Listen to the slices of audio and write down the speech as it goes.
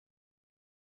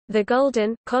The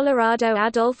Golden, Colorado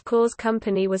Adolph Coors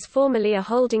Company was formerly a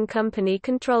holding company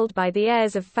controlled by the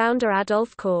heirs of founder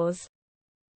Adolph Coors.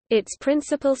 Its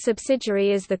principal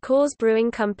subsidiary is the Coors Brewing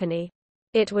Company.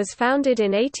 It was founded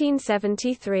in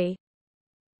 1873.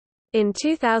 In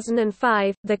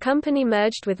 2005, the company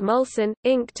merged with Molson,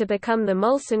 Inc. to become the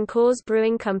Molson Coors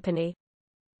Brewing Company.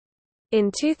 In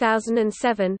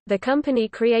 2007, the company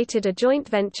created a joint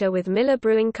venture with Miller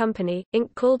Brewing Company,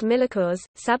 Inc. called MillerCoors.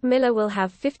 SAB-Miller will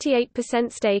have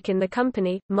 58% stake in the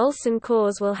company, Molson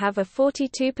Coors will have a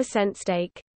 42%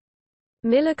 stake.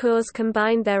 MillerCoors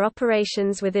combined their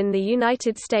operations within the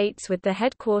United States with the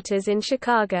headquarters in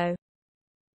Chicago.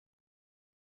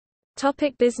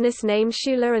 Topic business name: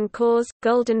 Schuler and Coors,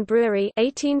 Golden Brewery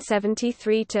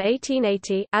 1873 to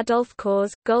 1880, Adolph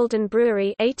Coors, Golden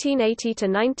Brewery 1880 to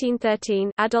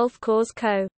 1913, Adolph Coors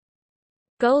Co.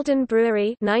 Golden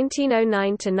Brewery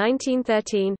 1909 to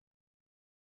 1913,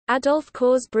 Adolph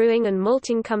Coors Brewing and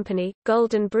Malting Company,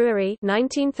 Golden Brewery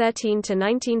 1913 to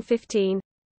 1915,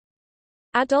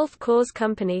 Adolph Coors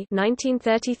Company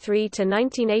 1933 to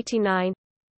 1989,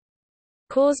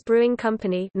 Coors Brewing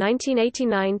Company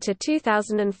 1989 to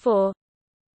 2004,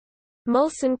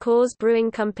 Molson Coors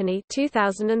Brewing Company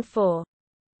 2004.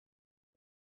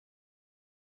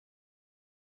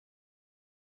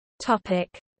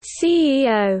 Topic: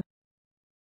 CEO.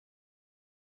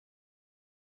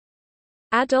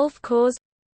 Adolph Coors,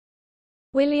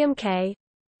 William K.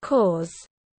 Coors.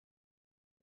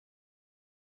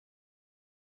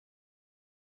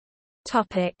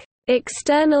 Topic: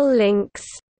 External links.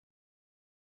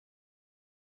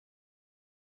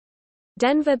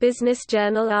 Denver Business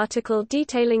Journal article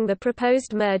detailing the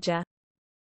proposed merger.